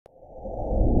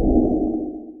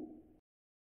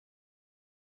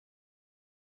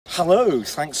Hello,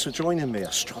 thanks for joining me,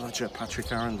 astrologer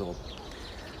Patrick Arundel.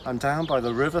 I'm down by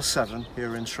the River Severn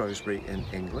here in Shrewsbury in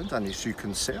England, and as you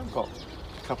can see I've got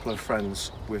a couple of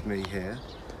friends with me here,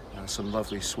 some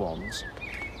lovely swans.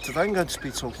 Today I'm going to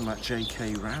be talking about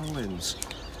J.K. Rowling's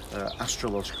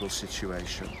astrological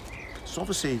situation. It's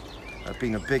obviously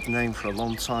been a big name for a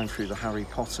long time through the Harry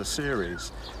Potter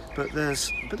series, but there's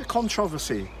a bit of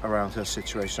controversy around her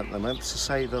situation at the moment, to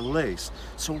say the least.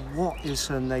 So what is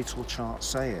her natal chart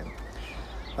saying?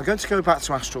 I'm going to go back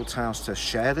to Astral Towers to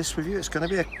share this with you. It's going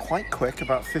to be quite quick,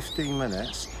 about 15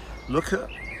 minutes. Look at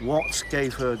what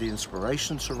gave her the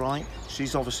inspiration to write.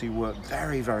 She's obviously worked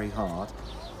very, very hard.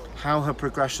 How her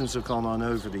progressions have gone on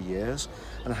over the years,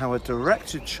 and how a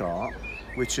directed chart,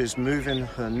 which is moving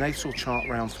her natal chart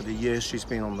around for the years she's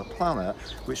been on the planet,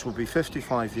 which will be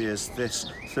 55 years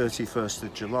this 31st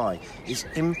of July, is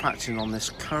impacting on this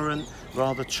current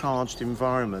rather charged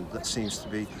environment that seems to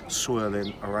be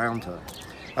swirling around her.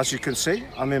 As you can see,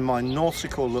 I'm in my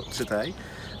nautical look today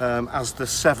as the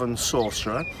Severn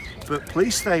Sorcerer, but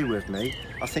please stay with me.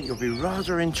 I think you'll be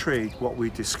rather intrigued what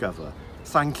we discover.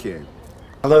 Thank you.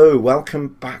 Hello, welcome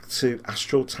back to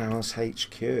Astral Towers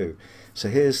HQ. So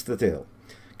here's the deal.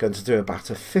 Going to do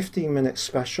about a 15-minute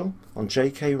special on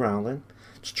J.K. Rowling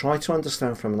to try to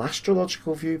understand from an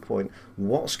astrological viewpoint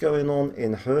what's going on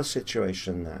in her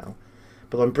situation now.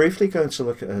 But I'm briefly going to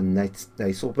look at her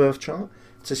natal birth chart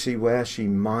to see where she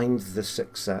mined the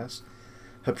success,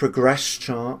 her progress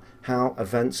chart, how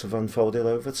events have unfolded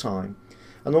over time,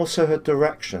 and also her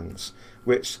directions,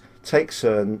 which takes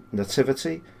her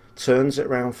nativity, turns it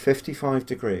around 55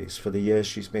 degrees for the years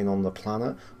she's been on the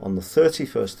planet on the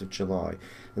 31st of July,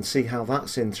 and see how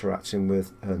that's interacting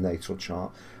with her natal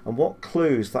chart and what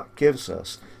clues that gives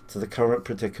us to the current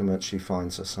predicament she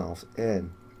finds herself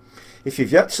in. If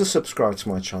you've yet to subscribe to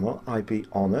my channel, I'd be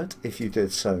honoured if you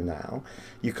did so now.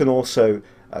 You can also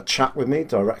chat with me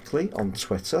directly on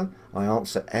Twitter. I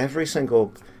answer every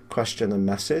single question and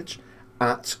message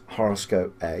at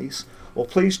Horoscope Ace. Or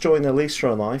please join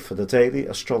Elisa and I for the Daily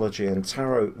Astrology and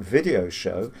Tarot video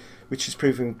show, which is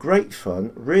proving great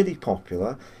fun, really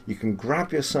popular. You can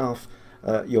grab yourself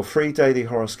your free daily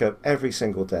horoscope every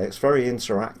single day. It's very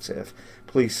interactive.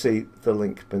 Please see the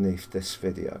link beneath this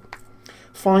video.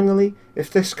 Finally,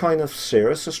 if this kind of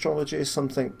serious astrology is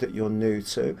something that you're new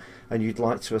to and you'd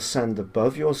like to ascend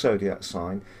above your zodiac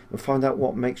sign and find out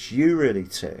what makes you really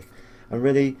tick and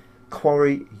really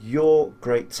quarry your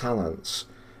great talents,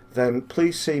 then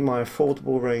please see my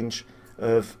affordable range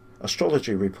of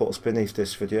astrology reports beneath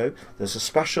this video. There's a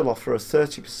special offer of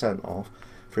 30% off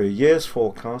for a year's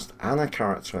forecast and a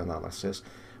character analysis,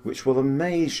 which will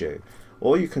amaze you.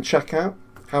 Or you can check out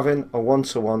having a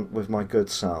one-to-one with my good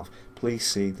self. Please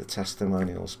see the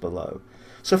testimonials below.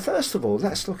 So first of all,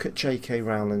 let's look at J.K.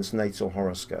 Rowling's natal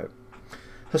horoscope.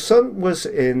 Her sun was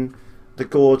in the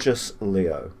gorgeous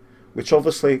Leo, which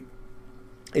obviously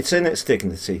it's in its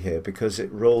dignity here because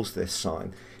it rules this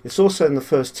sign. It's also in the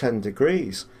first 10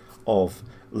 degrees of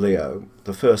Leo,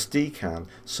 the first decan,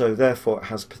 so therefore it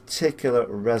has particular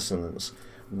resonance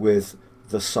with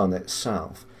the sun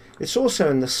itself. It's also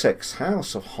in the 6th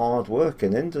house of hard work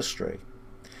and industry.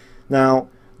 Now,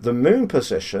 the moon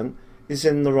position is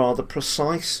in the rather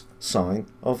precise sign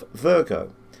of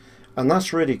Virgo, and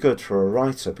that's really good for a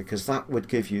writer because that would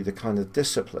give you the kind of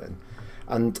discipline.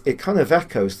 And it kind of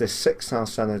echoes this 6th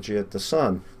house energy of the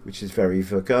sun, which is very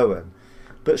Virgoan.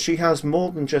 But she has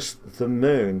more than just the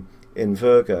moon in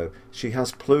Virgo. She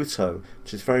has Pluto,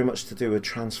 which is very much to do with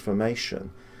transformation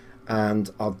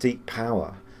and our deep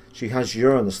power. She has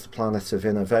Uranus, the planet of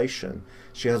innovation.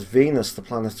 She has Venus, the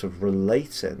planet of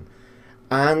relating.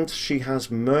 And she has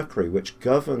Mercury, which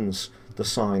governs the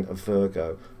sign of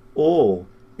Virgo, all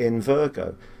in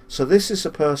Virgo. So this is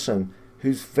a person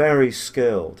who's very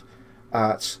skilled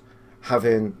at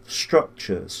having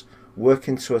structures,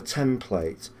 working to a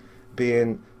template,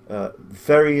 being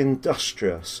very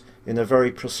industrious in a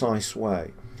very precise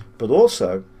way. But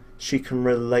also, she can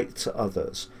relate to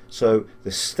others. So the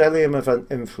stellium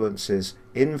of influences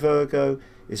in Virgo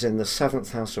is in the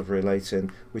 7th house of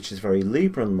relating, which is very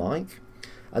Libran-like.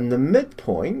 And the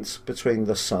midpoint between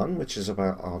the sun, which is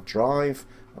about our drive,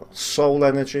 our soul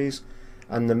energies,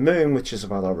 and the moon, which is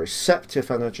about our receptive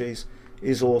energies,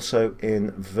 is also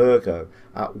in Virgo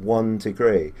at 1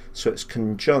 degree. So it's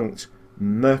conjunct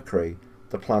Mercury,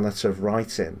 the planet of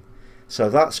writing. So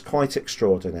that's quite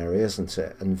extraordinary, isn't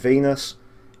it? And Venus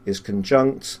is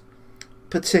conjunct,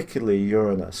 particularly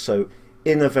Uranus. So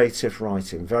innovative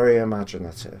writing, very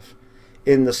imaginative.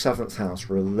 In the 7th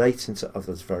house, relating to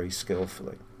others very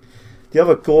skillfully. The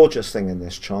other gorgeous thing in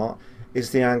this chart is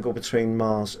the angle between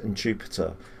Mars and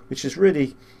Jupiter, which is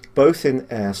really both in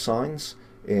air signs,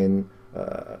 in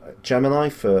Gemini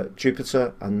for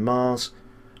Jupiter, and Mars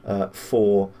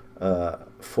for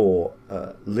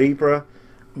Libra,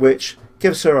 which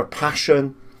gives her a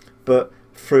passion, but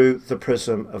through the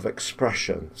prism of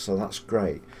expression. So that's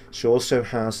great. She also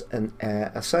has an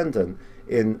air ascendant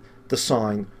in the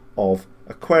sign of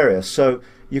Aquarius. So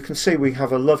you can see we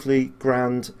have a lovely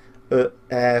grand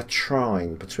air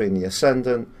trine between the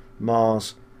ascendant,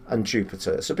 Mars and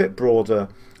Jupiter. It's a bit broader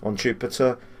on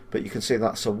Jupiter, but you can see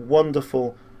that's a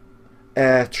wonderful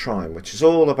air trine, which is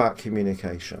all about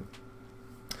communication.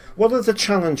 What are the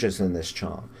challenges in this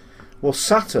chart? Well,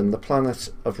 Saturn, the planet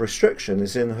of restriction,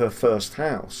 is in her first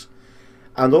house,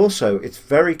 and also it's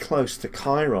very close to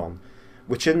Chiron,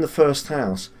 which in the first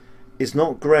house is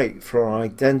not great for our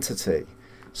identity.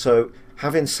 So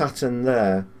having Saturn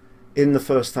there in the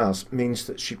first house means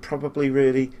that she probably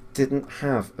really didn't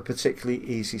have a particularly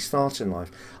easy start in life.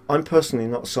 I'm personally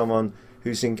not someone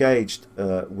who's engaged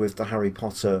with the Harry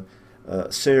Potter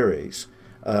series,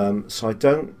 so I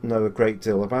don't know a great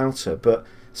deal about her, but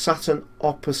Saturn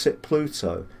opposite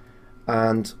Pluto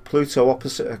and Pluto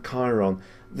opposite Chiron,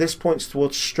 this points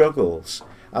towards struggles,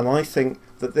 and I think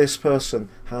that this person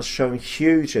has shown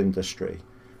huge industry,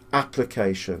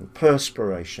 application,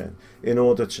 perspiration in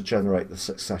order to generate the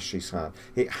success she's had.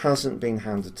 It hasn't been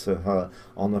handed to her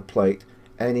on a plate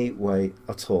any way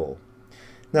at all.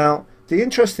 Now, the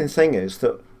interesting thing is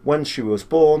that when she was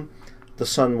born, the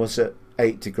sun was at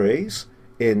 8 degrees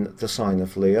in the sign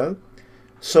of Leo.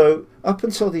 So up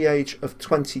until the age of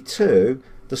 22,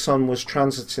 the sun was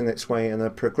transiting its way in her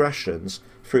progressions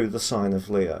through the sign of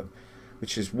Leo,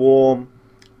 which is warm,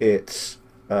 it's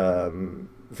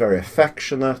very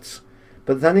affectionate,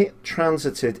 but then it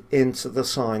transited into the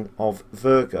sign of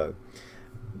Virgo,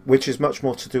 which is much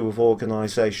more to do with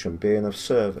organisation, being of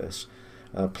service,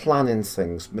 planning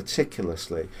things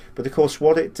meticulously. But of course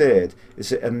what it did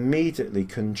is it immediately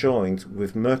conjoined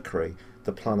with Mercury,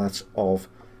 the planet of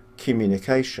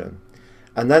communication,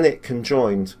 and then it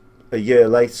conjoined a year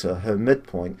later her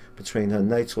midpoint between her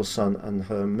natal sun and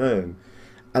her moon,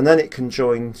 and then it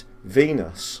conjoined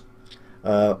Venus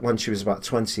when she was about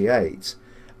 28,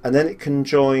 and then it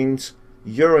conjoined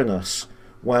Uranus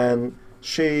when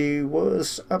she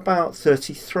was about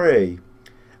 33,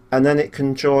 and then it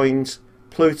conjoined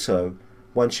Pluto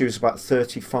when she was about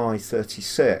 35,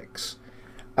 36,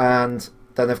 and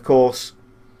then of course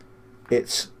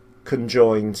it's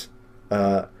conjoined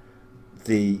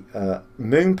the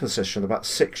moon position about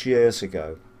 6 years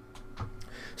ago.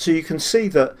 So you can see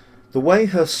that the way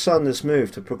her sun has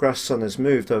moved, her progressed sun has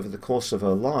moved over the course of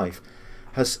her life,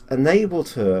 has enabled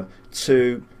her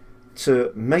to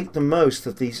make the most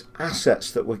of these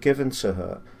assets that were given to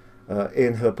her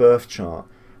in her birth chart,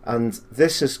 and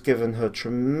this has given her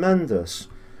tremendous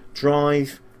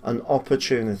drive and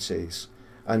opportunities,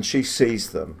 and she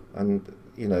sees them, and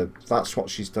you know that's what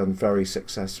she's done very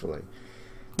successfully.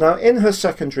 Now in her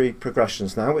secondary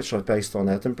progressions now, which I've based on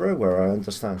Edinburgh, where I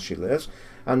understand she lives,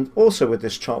 and also with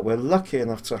this chart we're lucky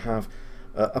enough to have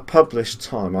a published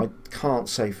time. I can't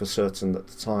say for certain that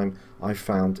the time I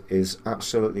found is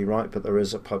absolutely right, but there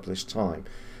is a published time,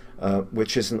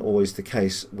 which isn't always the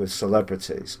case with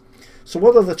celebrities. So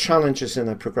what are the challenges in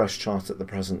a progressed chart at the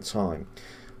present time?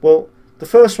 Well, the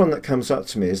first one that comes up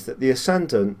to me is that the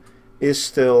ascendant is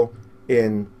still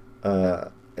in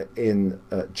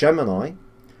Gemini,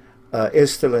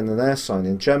 is still in an air sign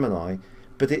in Gemini,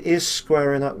 but it is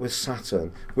squaring up with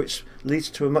Saturn, which leads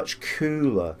to a much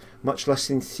cooler, much less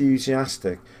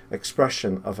enthusiastic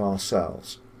expression of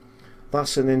ourselves.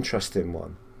 That's an interesting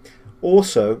one.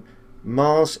 Also,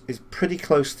 Mars is pretty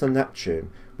close to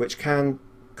Neptune, which can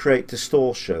create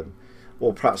distortion,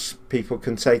 or perhaps people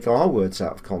can take our words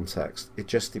out of context. It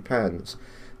just depends.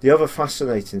 The other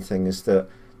fascinating thing is that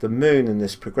the moon in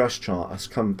this progress chart has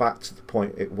come back to the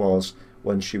point it was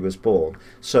when she was born.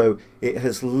 So it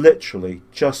has literally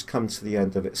just come to the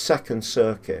end of its second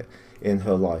circuit in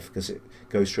her life, because it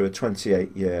goes through a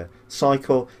 28-year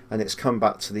cycle, and it's come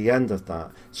back to the end of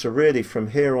that. So really from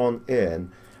here on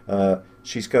in,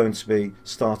 she's going to be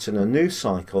starting a new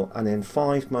cycle, and in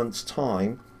 5 months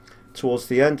time, towards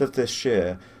the end of this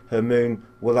year, her moon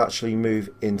will actually move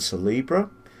into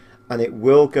Libra, and it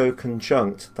will go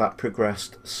conjunct that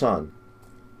progressed sun.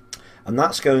 And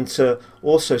that's going to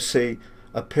also see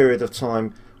a period of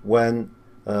time when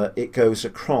it goes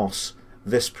across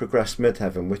this progressed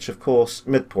midheaven, which of course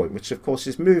midpoint, which of course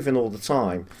is moving all the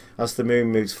time as the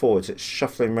moon moves forwards. It's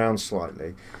shuffling around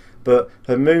slightly, but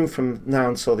her moon from now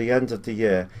until the end of the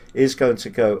year is going to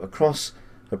go across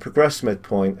a progressed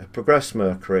midpoint, a progressed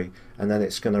Mercury, and then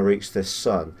it's going to reach this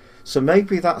sun. So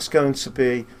maybe that's going to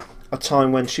be a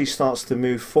time when she starts to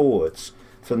move forwards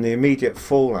from the immediate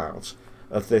fallout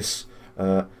of this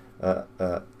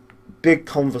big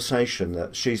conversation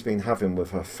that she's been having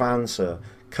with her fans, her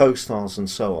co-stars and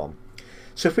so on.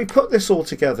 So if we put this all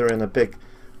together in a big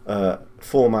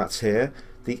format here,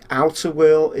 the outer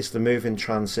wheel is the moving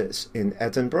transits in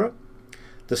Edinburgh.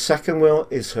 The second wheel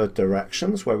is her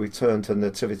directions, where we turned her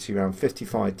nativity around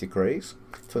 55 degrees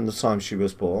from the time she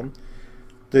was born.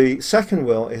 The second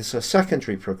wheel is her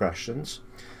secondary progressions.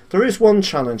 There is one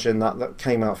challenge in that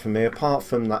came out for me, apart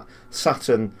from that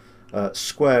Saturn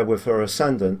square with her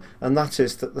ascendant, and that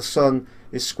is that the Sun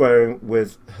is squaring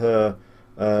with her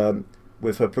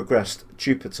progressed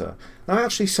Jupiter. Now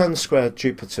actually Sun squared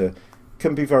Jupiter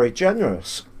can be very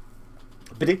generous,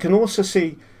 but it can also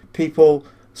see people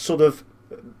sort of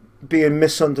being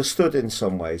misunderstood in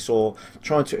some ways, or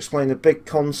trying to explain a big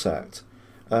concept.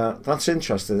 That's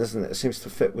interesting, isn't it? It seems to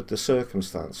fit with the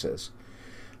circumstances.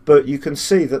 But you can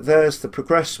see that there's the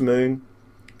progressed moon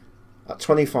at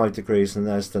 25 degrees and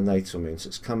there's the natal moon. So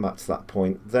it's come back to that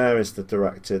point. There is the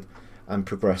directed and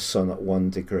progressed Sun at 1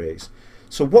 degree.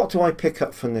 So what do I pick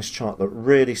up from this chart that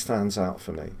really stands out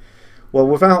for me? Well,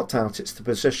 without doubt, it's the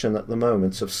position at the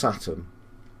moment of Saturn.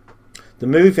 The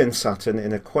move in Saturn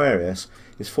in Aquarius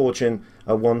is forging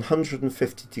a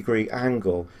 150 degree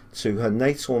angle to her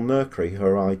natal Mercury,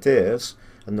 her ideas,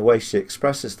 and the way she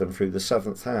expresses them through the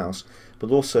 7th house,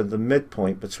 but also the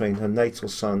midpoint between her natal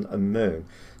Sun and Moon.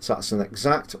 So that's an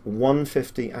exact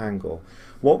 150 angle.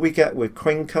 What we get with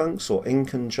quincunx or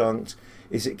inconjunct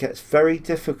is it gets very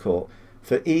difficult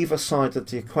for either side of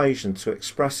the equation to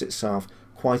express itself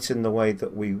quite in the way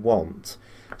that we want.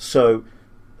 So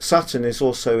Saturn is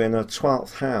also in a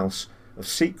 12th house of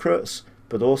secrets,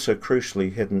 but also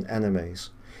crucially hidden enemies.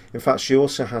 In fact, she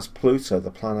also has Pluto, the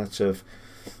planet of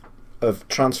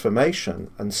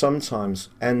transformation, and sometimes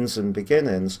ends and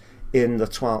beginnings, in the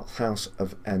 12th house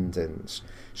of endings.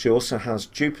 She also has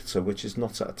Jupiter, which is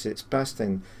not at its best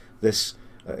in this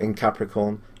in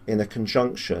Capricorn, in a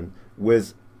conjunction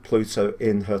with Pluto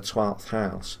in her 12th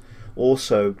house.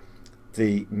 Also,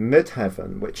 the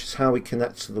midheaven, which is how we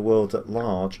connect to the world at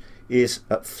large, is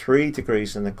at 3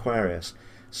 degrees in Aquarius.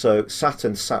 So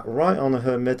Saturn sat right on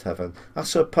her midheaven.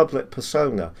 That's her public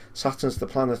persona. Saturn's the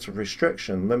planet of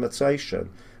restriction, limitation,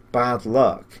 bad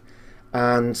luck.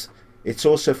 And it's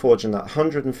also forging that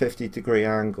 150 degree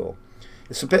angle.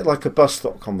 It's a bit like a bus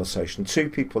stop conversation. Two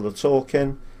people are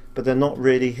talking, but they're not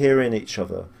really hearing each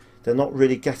other. They're not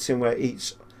really getting where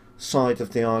each side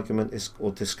of the argument is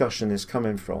or discussion is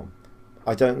coming from.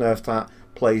 I don't know if that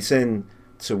plays in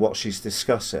to what she's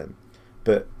discussing,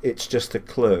 but it's just a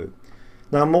clue.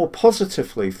 Now, more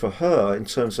positively for her, in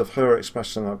terms of her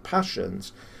expression of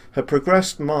passions, her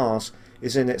progressed Mars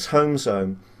is in its home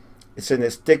zone. It's in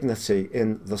its dignity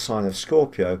in the sign of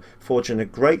Scorpio, forging a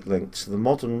great link to the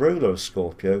modern ruler of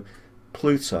Scorpio,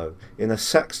 Pluto, in a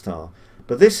sextile.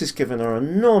 But this has given her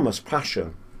enormous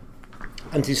passion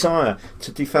and desire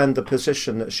to defend the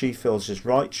position that she feels is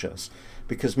righteous,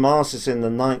 because Mars is in the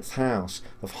 9th house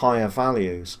of higher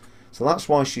values. So that's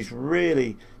why she's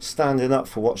really standing up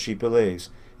for what she believes.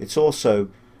 It's also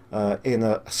in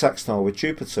a sextile with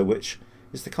Jupiter, which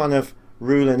is the kind of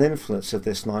ruling influence of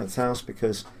this 9th house,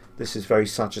 because this is very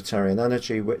Sagittarian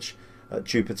energy, which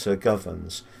Jupiter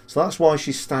governs. So that's why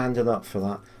she's standing up for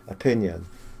that opinion.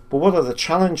 But what are the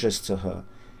challenges to her?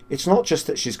 It's not just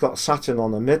that she's got Saturn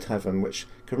on the midheaven, which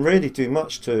can really do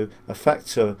much to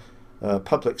affect her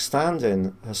public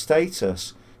standing, her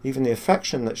status, even the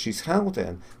affection that she's held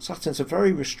in. Saturn's a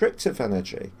very restrictive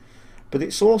energy. But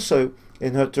it's also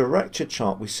in her directed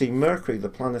chart, we see Mercury, the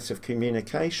planet of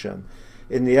communication,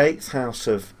 in the 8th house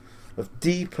of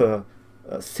deeper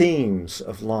themes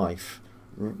of life,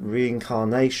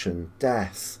 reincarnation,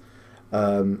 death,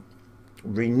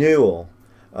 renewal.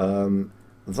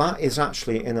 That is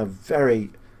actually in a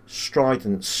very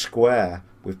strident square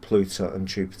with Pluto and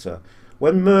Jupiter.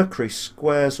 When Mercury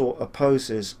squares or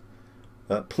opposes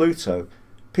Pluto,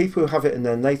 people who have it in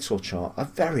their natal chart are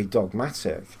very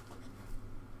dogmatic.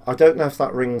 I don't know if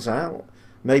that rings out.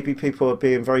 Maybe people are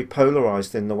being very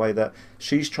polarized in the way that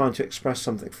she's trying to express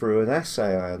something through an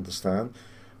essay, I understand,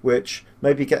 which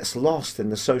maybe gets lost in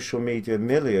the social media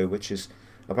milieu, which is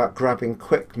about grabbing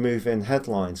quick move-in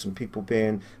headlines and people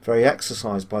being very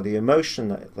exercised by the emotion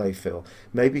that they feel.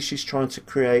 Maybe she's trying to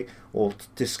create or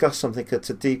discuss something at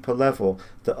a deeper level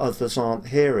that others aren't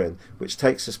hearing, which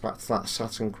takes us back to that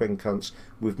Saturn quincunx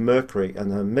with Mercury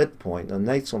and her midpoint, her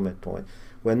natal midpoint,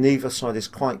 where neither side is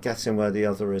quite getting where the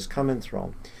other is coming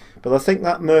from. But I think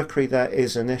that Mercury there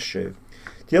is an issue.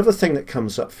 The other thing that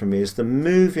comes up for me is the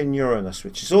move in Uranus,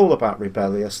 which is all about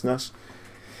rebelliousness.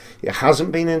 It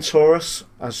hasn't been in Taurus,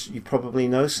 as you probably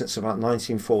know, since about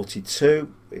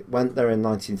 1942. It went there in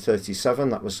 1937.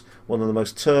 That was one of the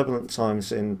most turbulent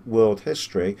times in world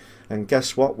history. And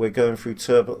guess what? We're going through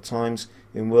turbulent times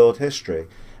in world history.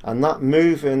 And that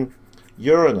move in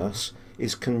Uranus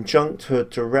is conjunct her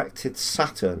directed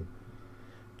Saturn.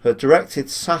 Her directed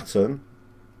Saturn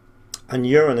and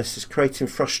Uranus is creating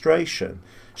frustration.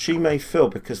 She may feel,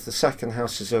 because the second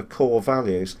house is her core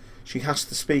values, she has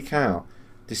to speak out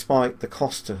despite the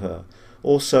cost to her.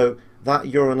 Also, that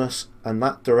Uranus and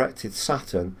that directed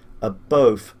Saturn are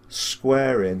both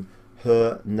squaring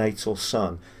her natal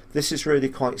sun. This is really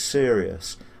quite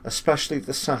serious, especially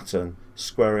the Saturn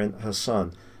squaring her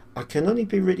sun. I can only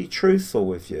be really truthful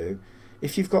with you.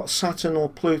 If you've got Saturn or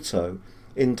Pluto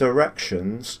in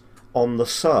directions on the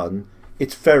sun,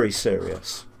 it's very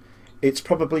serious. It's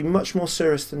probably much more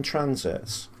serious than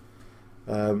transits,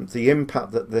 the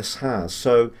impact that this has.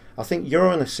 So I think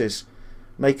Uranus is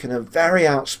making her very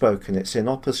outspoken. It's in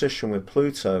opposition with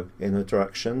Pluto in her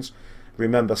directions.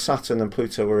 Remember, Saturn and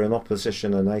Pluto were in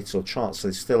opposition in natal charts, so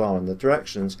they still are in the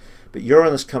directions. But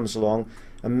Uranus comes along,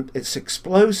 and it's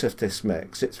explosive, this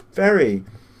mix. It's very,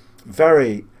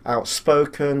 very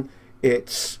outspoken.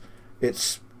 It's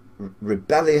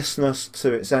rebelliousness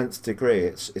to its nth degree.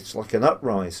 It's like an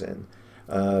uprising.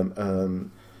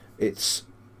 It's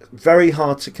very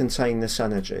hard to contain this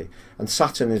energy, and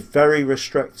Saturn is very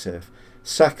restrictive.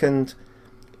 Second,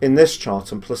 in this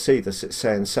chart, and Placidus, it's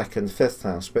saying second, fifth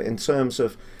house, but in terms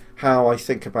of how I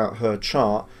think about her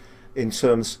chart, in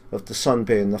terms of the sun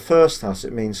being the first house,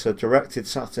 it means her directed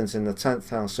Saturn's in the 10th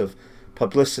house of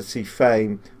publicity,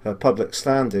 fame, her public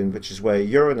standing, which is where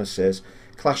Uranus is,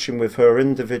 clashing with her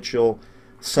individual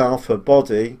self, her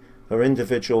body, her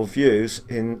individual views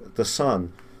in the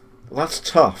sun. That's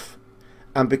tough.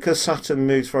 And because Saturn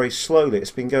moves very slowly,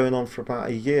 it's been going on for about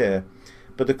a year.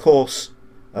 But of course,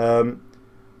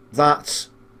 that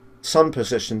sun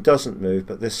position doesn't move,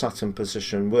 but this Saturn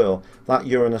position will. That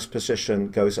Uranus position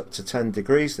goes up to 10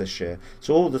 degrees this year.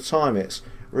 So all the time it's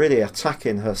really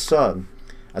attacking her sun.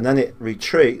 And then it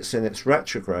retreats in its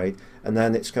retrograde, and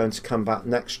then it's going to come back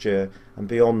next year and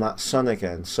be on that sun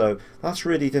again. So that's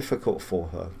really difficult for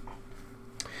her.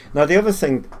 Now, the other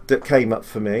thing that came up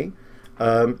for me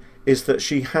is that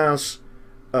she has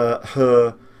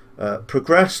her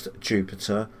progressed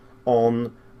Jupiter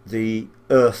on the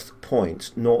Earth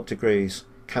point, 0 degrees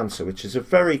Cancer, which is a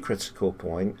very critical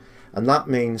point, and that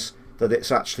means that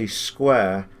it's actually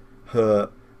square her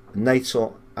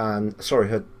natal and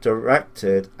her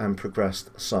directed and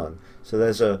progressed sun. So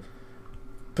there's a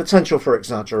potential for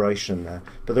exaggeration there,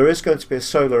 but there is going to be a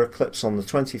solar eclipse on the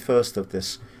 21st of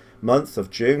this month of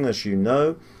June, as you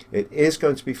know. It is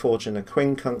going to be forging a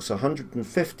quincunx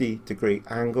 150-degree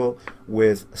angle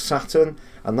with Saturn,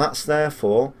 and that's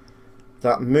therefore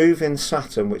that move in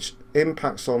Saturn, which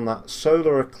impacts on that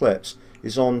solar eclipse,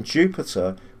 is on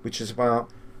Jupiter, which is about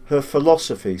her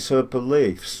philosophies, her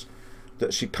beliefs,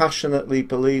 that she passionately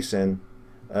believes in,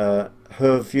 her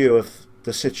view of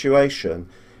the situation.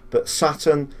 But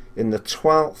Saturn in the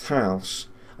 12th house,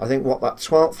 I think what that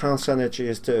 12th house energy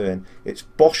is doing, it's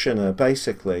boshing her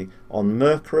basically on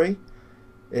Mercury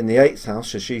in the 8th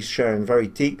house, so she's sharing very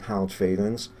deep held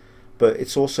feelings, but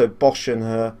it's also boshing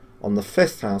her on the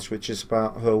 5th house, which is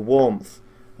about her warmth,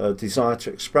 her desire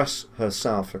to express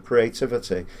herself, her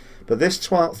creativity. But this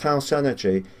 12th house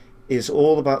energy is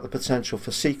all about the potential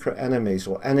for secret enemies,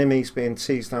 or enemies being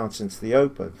teased out into the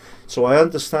open. So I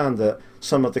understand that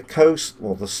some of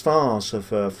the stars of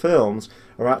her films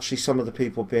are actually some of the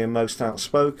people being most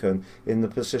outspoken in the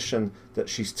position that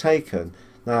she's taken.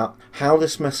 Now, how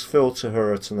this must feel to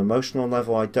her at an emotional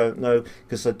level, I don't know,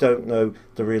 because I don't know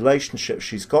the relationship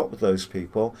she's got with those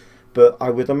people, but I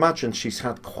would imagine she's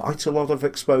had quite a lot of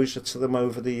exposure to them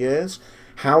over the years.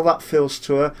 How that feels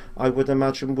to her, I would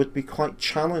imagine, would be quite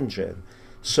challenging.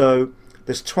 So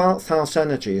this 12th house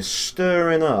energy is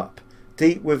stirring up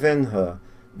deep within her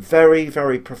very,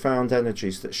 very profound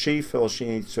energies that she feels she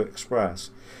needs to express.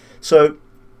 So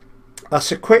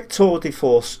that's a quick tour de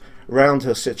force around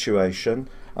her situation.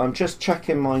 I'm just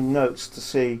checking my notes to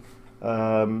see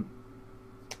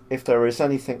if there is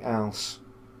anything else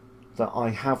that I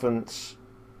haven't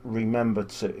remembered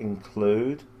to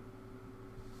include.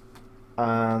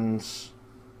 And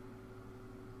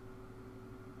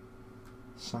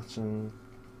Saturn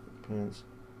appearance.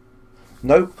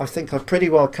 No, I think I've pretty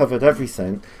well covered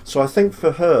everything. So I think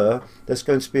for her, there's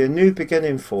going to be a new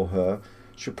beginning for her.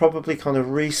 She'll probably kind of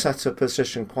reset her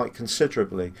position quite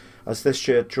considerably as this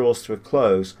year draws to a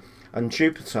close. And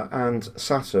Jupiter and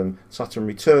Saturn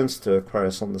returns to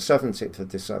Aquarius on the 17th of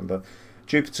December.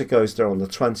 Jupiter goes there on the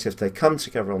 20th, they come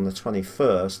together on the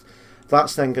 21st.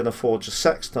 That's then going to forge a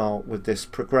sextile with this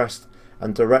progressed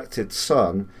and directed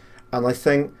Sun, and I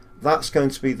think that's going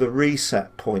to be the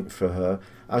reset point for her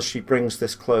as she brings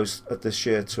this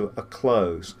year to a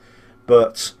close.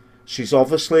 But she's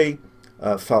obviously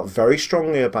felt very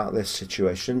strongly about this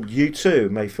situation. You too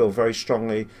may feel very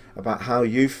strongly about how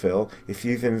you feel if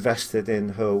you've invested in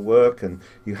her work and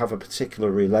you have a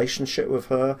particular relationship with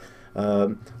her,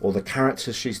 or the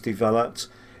character she's developed.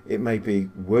 It may be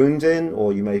wounding,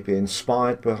 or you may be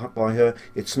inspired by her.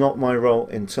 It's not my role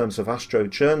in terms of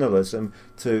astrojournalism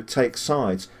to take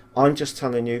sides. I'm just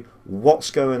telling you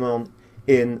what's going on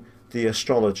in the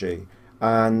astrology,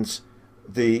 and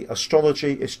the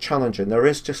astrology is challenging. There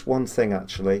is just one thing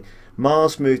actually.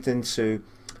 Mars moved into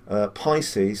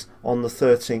Pisces on the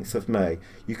 13th of May.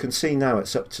 You can see now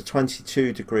it's up to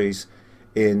 22 degrees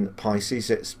in Pisces.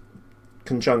 It's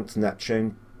conjunct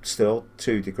Neptune, still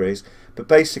 2 degrees. But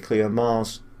basically, her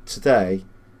Mars today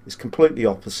is completely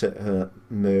opposite her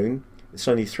Moon. It's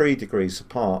only 3 degrees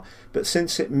apart. But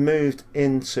since it moved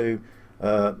into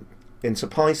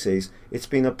Pisces, it's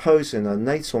been opposing her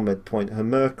natal midpoint, her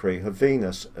Mercury, her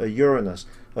Venus, her Uranus,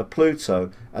 her Pluto,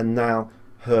 and now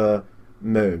her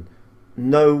Moon.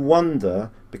 No wonder,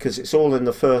 because it's all in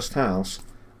the first house.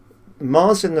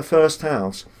 Mars in the first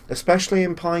house, especially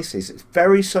in Pisces, it's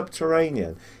very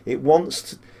subterranean. It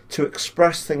wants to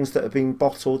express things that have been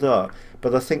bottled up.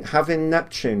 But I think having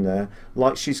Neptune there,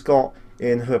 like she's got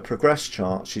in her progress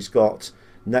chart, she's got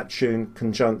Neptune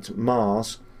conjunct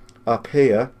Mars up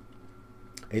here.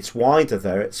 It's wider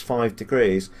there, it's 5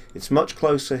 degrees. It's much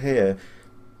closer here.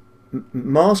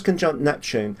 Mars conjunct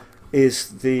Neptune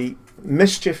is the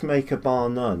mischief maker bar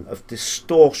none of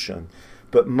distortion.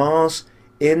 But Mars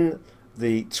in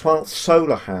the 12th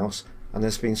solar house, and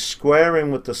has been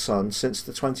squaring with the Sun since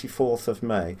the 24th of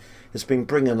May, has been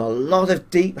bringing a lot of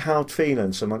deep-held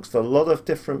feelings amongst a lot of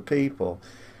different people,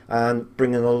 and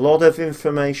bringing a lot of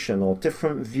information or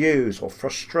different views or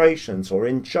frustrations or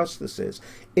injustices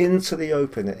into the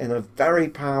open in a very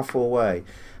powerful way.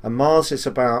 And Mars is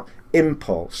about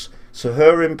impulse, so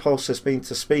her impulse has been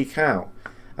to speak out,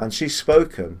 and she's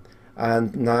spoken.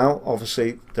 And now,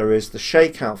 obviously, there is the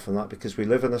shakeout from that, because we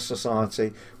live in a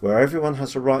society where everyone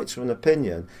has a right to an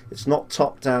opinion. It's not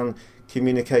top-down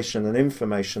communication and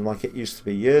information like it used to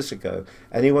be years ago.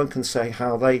 Anyone can say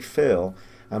how they feel.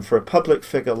 And for a public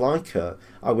figure like her,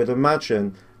 I would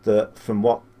imagine that from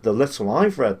what the little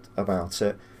I've read about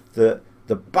it, that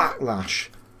the backlash,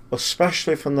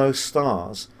 especially from those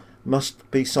stars,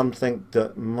 must be something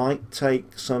that might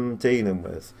take some dealing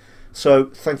with. So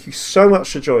thank you so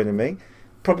much for joining me.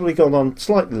 Probably gone on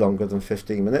slightly longer than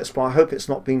 15 minutes, but I hope it's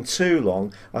not been too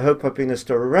long. I hope I've been as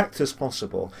direct as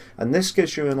possible. And this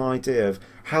gives you an idea of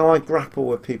how I grapple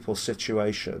with people's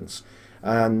situations.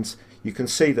 And you can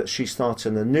see that she's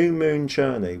starting a new moon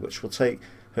journey, which will take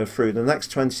her through the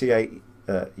next 28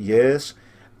 years.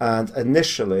 And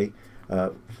initially,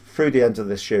 through the end of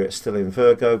this year, it's still in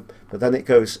Virgo, but then it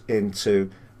goes into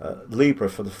Libra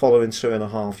for the following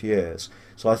 2.5 years.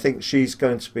 So I think she's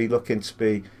going to be looking to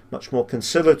be much more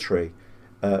conciliatory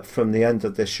from the end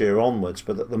of this year onwards.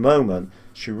 But at the moment,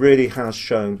 she really has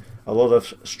shown a lot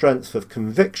of strength of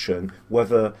conviction,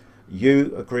 whether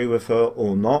you agree with her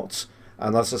or not.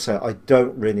 And as I say, I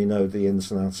don't really know the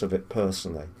ins and outs of it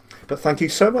personally. But thank you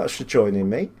so much for joining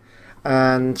me.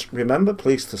 And remember,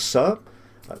 please to sub.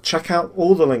 Check out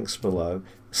all the links below.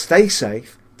 Stay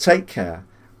safe, take care,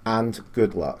 and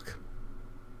good luck.